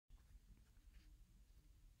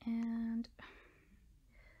And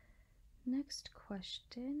next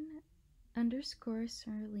question, underscore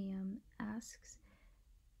Sir Liam asks,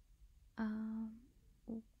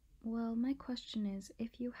 well, my question is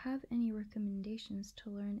if you have any recommendations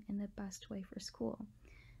to learn in the best way for school.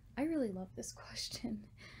 I really love this question.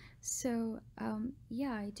 So,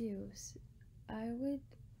 yeah, I do. I would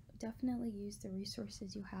definitely use the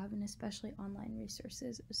resources you have, and especially online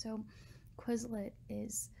resources. So, Quizlet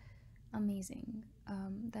is amazing.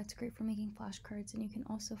 That's great for making flashcards, and you can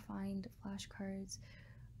also find flashcards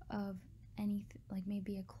of anything, like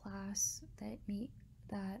maybe a class that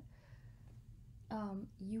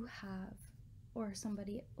you have, or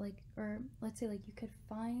somebody like, or let's say like you could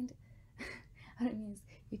find. I don't mean,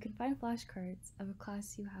 you can find flashcards of a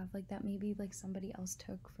class you have, like that maybe like somebody else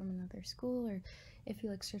took from another school, or if you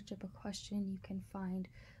like search up a question, you can find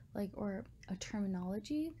like, or a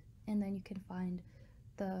terminology, and then you can find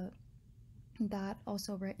that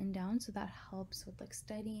also written down, so that helps with like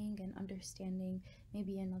studying and understanding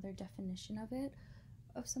maybe another definition of it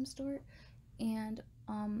of some sort. And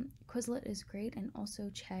Quizlet is great, and also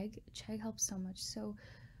Chegg helps so much. So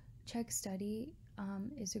Chegg Study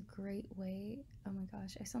is a great way. Oh my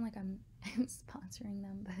gosh, I sound like I'm sponsoring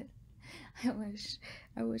them, but I wish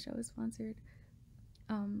I was sponsored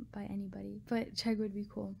by anybody, but Chegg would be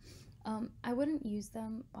cool. I wouldn't use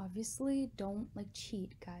them, obviously. Don't like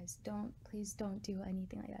cheat, guys. Please don't do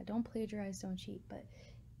anything like that. Don't plagiarize, don't cheat. But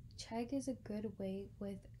Chegg is a good way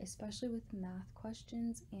with, especially with math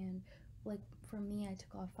questions, and like for me, I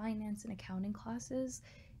took all finance and accounting classes.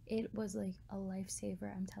 It was like a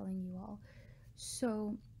lifesaver, I'm telling you all.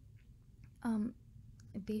 So,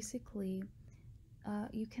 basically,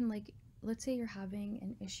 you can like, let's say you're having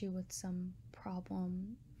an issue with some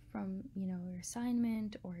problem from, your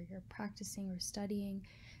assignment, or you're practicing or studying,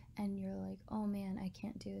 and you're like, oh man, I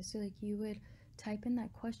can't do this. So like you would type in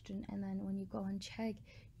that question, and then when you go and check,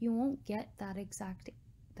 you won't get that exact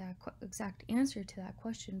answer to that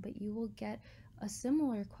question, but you will get a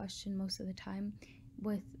similar question most of the time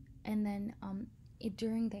with, and then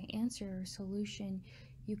during the answer or solution,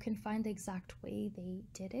 you can find the exact way they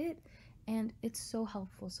did it, and it's so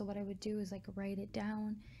helpful. So what I would do is like write it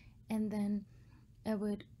down, and then I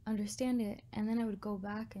would understand it, and then I would go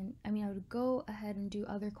back, and I would go ahead and do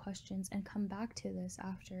other questions and come back to this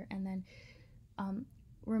after, and then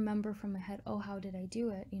remember from my head, oh, how did I do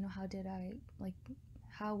it? How did I, like,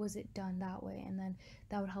 how was it done that way? And then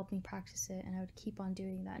that would help me practice it, and I would keep on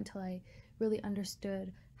doing that until I really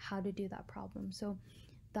understood how to do that problem. So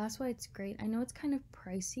that's why it's great. I know it's kind of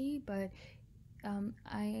pricey, but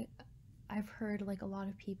I've heard like a lot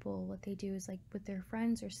of people, what they do is like with their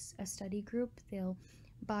friends or a study group, they'll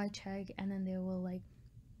buy Chegg, and then they will like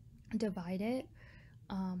divide it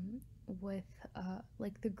with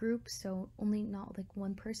like the group, so only not like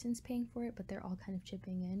one person's paying for it, but they're all kind of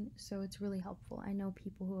chipping in. So it's really helpful. I know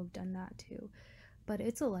people who have done that too, but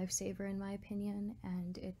it's a lifesaver in my opinion,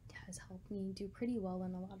 and it has helped me do pretty well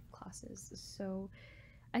in a lot of classes. So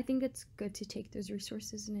I think it's good to take those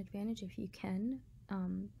resources in advantage if you can.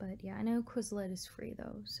 But yeah, I know Quizlet is free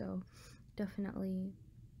though, so definitely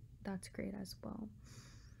that's great as well.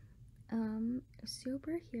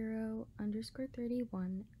 Superhero underscore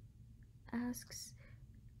 31 asks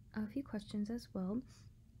a few questions as well.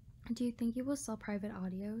 Do you think you will sell private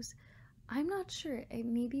audios? I'm not sure.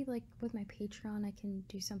 Maybe like with my Patreon, I can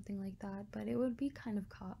do something like that, but it would be kind of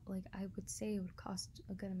like, I would say it would cost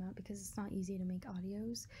a good amount because it's not easy to make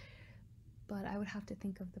audios. But I would have to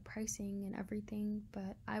think of the pricing and everything.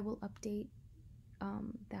 But I will update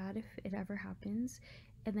that if it ever happens.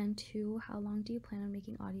 And then 2, how long do you plan on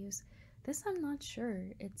making audios? This I'm not sure.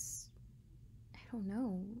 I don't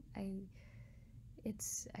know.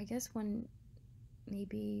 I guess when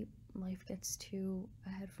maybe life gets too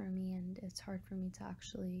ahead for me and it's hard for me to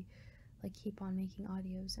actually like keep on making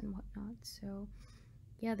audios and whatnot. So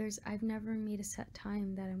yeah, I've never made a set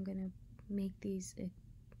time that I'm gonna make these.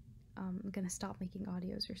 I'm gonna stop making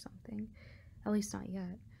audios or something, at least not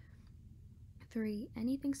yet. 3,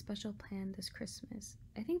 anything special planned this Christmas?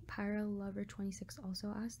 I think Pyro Lover 26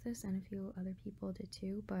 also asked this, and a few other people did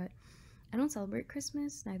too, but I don't celebrate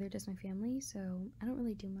Christmas, neither does my family, so I don't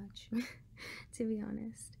really do much, to be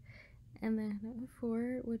honest. And then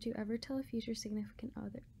 4, would you ever tell a future significant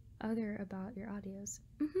other about your audios?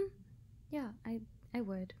 Yeah, I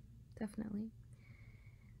would, definitely.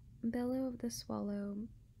 Bellow of the Swallow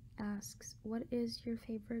asks, what is your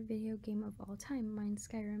favorite video game of all time? Mine's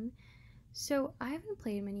Skyrim. So I haven't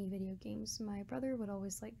played many video games. My brother would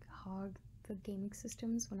always like hog the gaming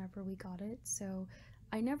systems whenever we got it, so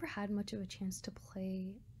I never had much of a chance to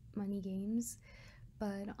play many games.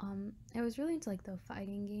 But I was really into like the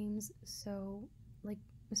fighting games, so like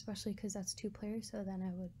especially because that's two players, so then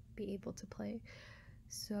I would be able to play.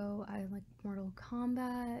 So I like Mortal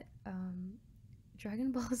Kombat,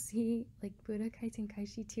 Dragon Ball Z, like Budokai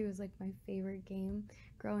Tenkaichi 2 was like my favorite game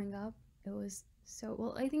growing up. It was so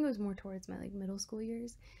well, I think it was more towards my like middle school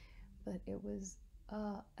years, but it was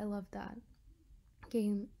I love that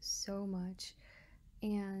game so much.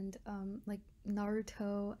 And like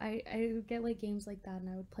Naruto, I would get like games like that and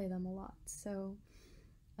I would play them a lot. So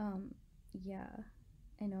um yeah,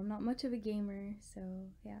 I know I'm not much of a gamer, so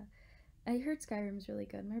yeah. I heard Skyrim's really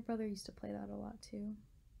good. My brother used to play that a lot too,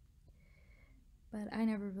 but I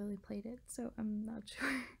never really played it, so I'm not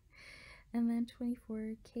sure. And then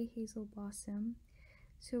 24, K Hazel Blossom.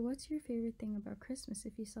 So, what's your favorite thing about Christmas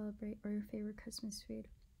if you celebrate, or your favorite Christmas food?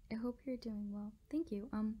 I hope you're doing well. Thank you.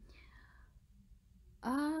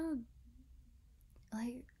 Uh,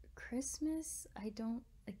 like Christmas, I don't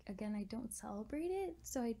like. Again, I don't celebrate it,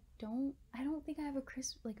 so I don't think I have a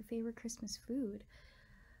like a favorite Christmas food.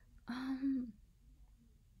 Um,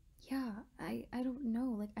 yeah, I don't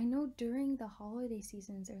know. Like I know during the holiday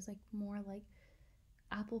seasons, there's like more like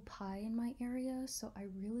apple pie in my area, so I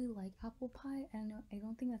really like apple pie. I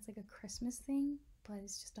don't think that's like a Christmas thing, but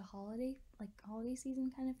it's just a holiday, like holiday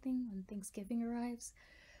season kind of thing when Thanksgiving arrives.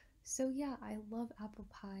 So yeah, I love apple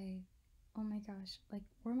pie. Oh my gosh, like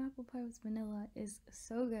warm apple pie with vanilla is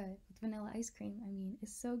so good. With vanilla ice cream, I mean,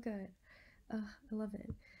 it's so good. Ugh, I love it.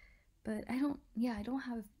 But I don't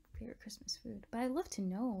have a favorite Christmas food. But I'd love to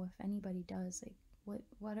know if anybody does. Like,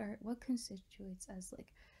 what constitutes as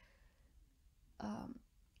like um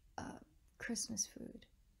uh, Christmas food?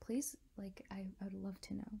 Please, like, I would love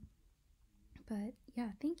to know. But yeah,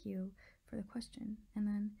 thank you for the question. And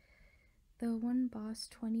then the one boss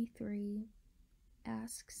 23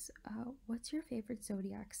 asks, "What's your favorite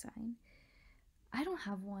zodiac sign?" I don't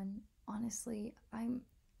have one, honestly. I'm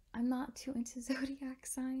not too into zodiac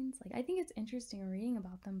signs. Like, I think it's interesting reading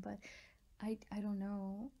about them, but I don't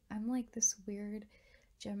know. I'm like this weird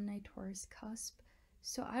Gemini Taurus cusp.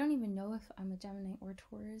 So I don't even know if I'm a Gemini or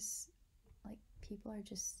Taurus. Like people are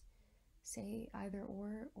just say either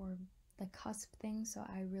or the cusp thing, so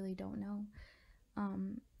I really don't know.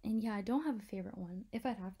 And yeah, I don't have a favorite one. If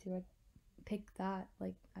I'd have to, I'd pick that,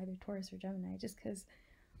 like either Taurus or Gemini, just because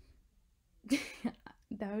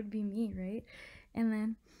that would be me, right? And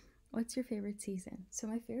then, what's your favorite season? So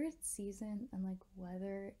my favorite season and like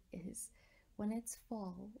weather is when it's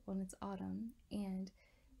fall, when it's autumn, and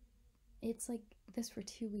it's like this for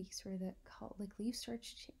 2 weeks where the like leaves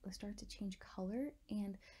start to change color,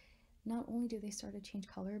 and not only do they start to change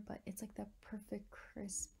color, but it's like the perfect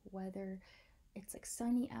crisp weather. It's like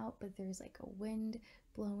sunny out, but there's like a wind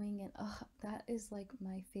blowing, and that is like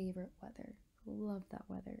my favorite weather. Love that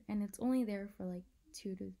weather. And it's only there for like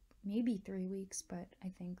 2 to maybe 3 weeks, but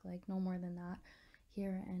I think like no more than that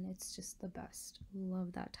here, and it's just the best.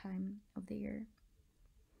 Love that time of the year.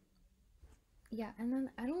 Yeah, and then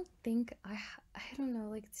I don't think I don't know,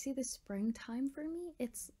 like see the springtime for me,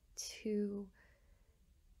 it's too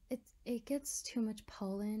it gets too much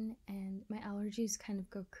pollen and my allergies kind of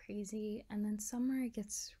go crazy. And then summer it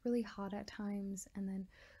gets really hot at times, and then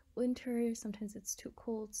winter sometimes it's too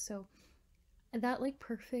cold. So that like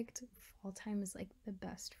perfect fall time is like the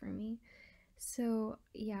best for me. So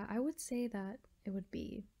yeah, I would say that it would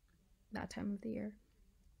be that time of the year.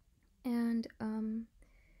 And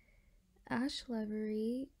Ash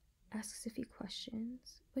Levery asks a few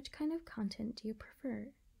questions. Which kind of content do you prefer?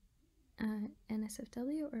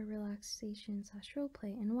 NSFW or relaxation slash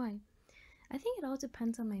roleplay, and why? I think it all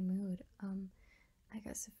depends on my mood. I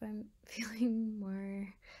guess if I'm feeling more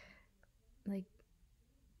like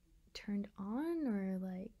turned on or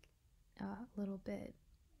like a little bit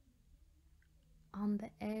on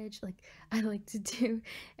the edge, like I like to do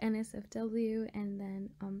NSFW, and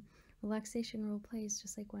then relaxation roleplay is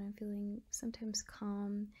just like when I'm feeling sometimes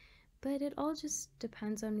calm. But it all just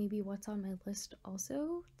depends on maybe what's on my list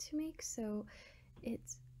also to make. So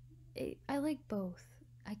it's I like both.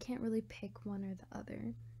 I can't really pick one or the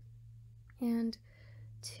other. And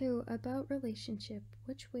two, about relationship,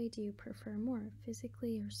 which way do you prefer more,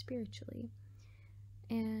 physically or spiritually?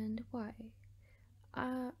 And why?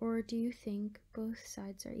 Or do you think both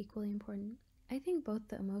sides are equally important? I think both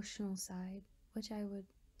the emotional side, which I would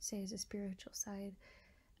say is a spiritual side,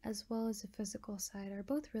 as well as the physical side, are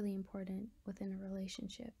both really important within a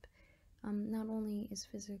relationship. Not only is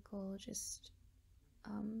physical just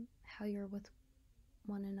how you're with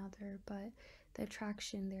one another, but the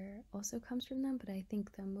attraction there also comes from them. But I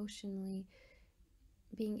think the emotionally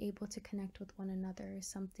being able to connect with one another is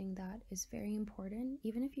something that is very important.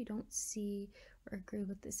 Even if you don't see or agree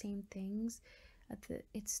with the same things,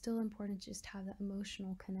 it's still important to just have that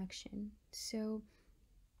emotional connection. So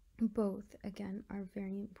both, again, are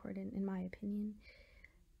very important in my opinion.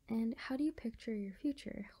 And how do you picture your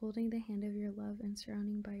future? Holding the hand of your love and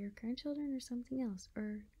surrounding by your grandchildren, or something else?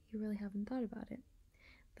 Or you really haven't thought about it?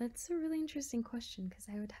 That's a really interesting question, because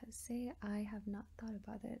I would say I have not thought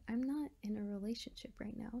about it. I'm not in a relationship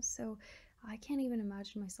right now, so I can't even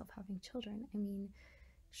imagine myself having children. I mean,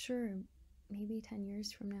 sure, maybe 10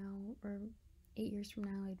 years from now or 8 years from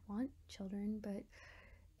now I'd want children, but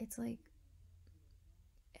it's like,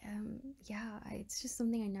 yeah, it's just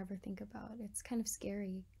something I never think about. It's kind of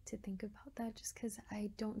scary to think about that, just because I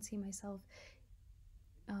don't see myself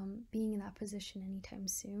being in that position anytime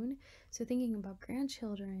soon. So thinking about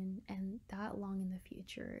grandchildren and that long in the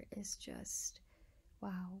future is just,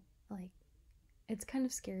 wow. Like, it's kind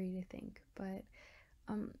of scary to think, but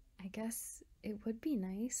I guess it would be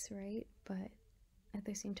nice, right? But at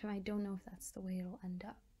the same time, I don't know if that's the way it'll end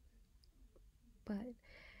up. But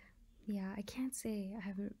yeah, I can't say I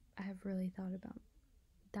have really thought about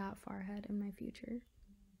that far ahead in my future.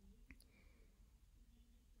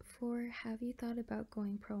 For have you thought about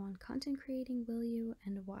going pro on content creating? Will you,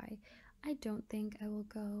 and why? I don't think I will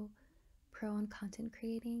go pro on content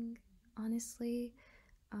creating, honestly,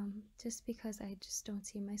 just because I just don't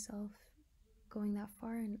see myself going that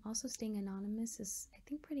far, and also staying anonymous is, I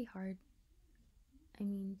think, pretty hard. I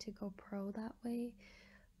mean, to go pro that way,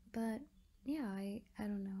 but yeah, I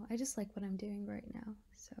don't know. I just like what I'm doing right now.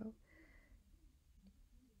 So,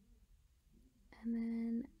 and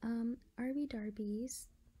then RB Darby's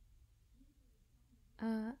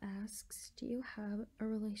asks, do you have a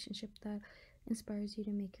relationship that inspires you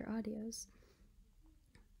to make your audios?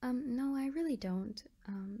 No, I really don't.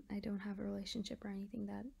 I don't have a relationship or anything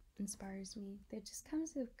that inspires me. It just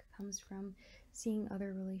comes from seeing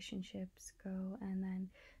other relationships go, and then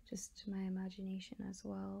just my imagination as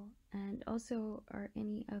well. And also, are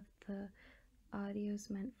any of the audios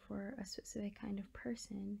meant for a specific kind of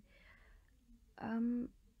person? Um,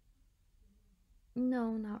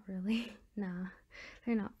 no, not really. Nah,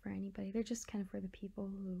 they're not for anybody. They're just kind of for the people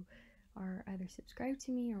who are either subscribed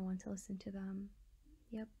to me or want to listen to them.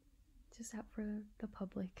 Yep, just out for the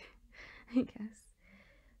public, I guess.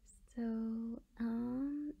 So,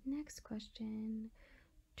 next question.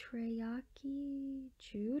 Treyaki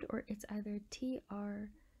Jude, or it's either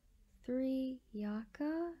TR3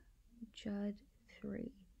 Yaka Judd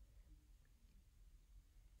 3.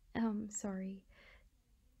 Sorry,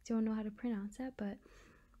 don't know how to pronounce that, but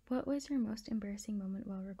what was your most embarrassing moment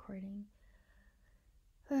while recording?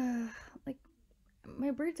 Like,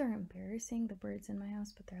 my birds are embarrassing, the birds in my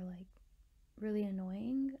house, but they're like really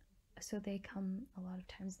annoying. So they come a lot of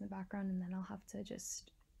times in the background, and then I'll have to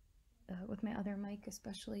just, with my other mic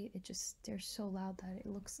especially, they're so loud that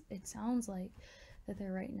it sounds like that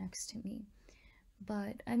they're right next to me.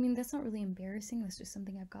 But I mean, that's not really embarrassing, that's just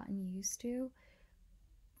something I've gotten used to.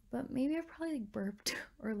 But maybe I've probably like burped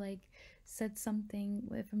or like said something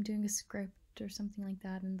if I'm doing a script or something like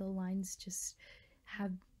that, and the lines just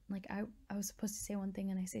have, like, I was supposed to say one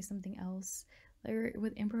thing and I say something else, like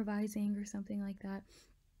with improvising or something like that.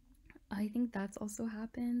 I think that's also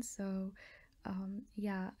happened. So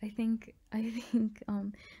yeah, I think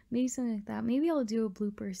maybe something like that. Maybe I'll do a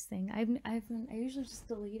bloopers thing. I usually just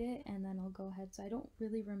delete it and then I'll go ahead, so I don't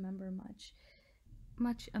really remember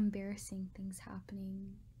much embarrassing things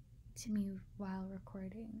happening to me while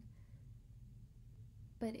recording.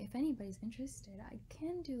 But if anybody's interested, I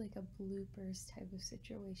can do like a bloopers type of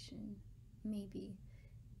situation, maybe,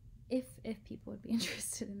 if people would be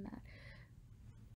interested in that.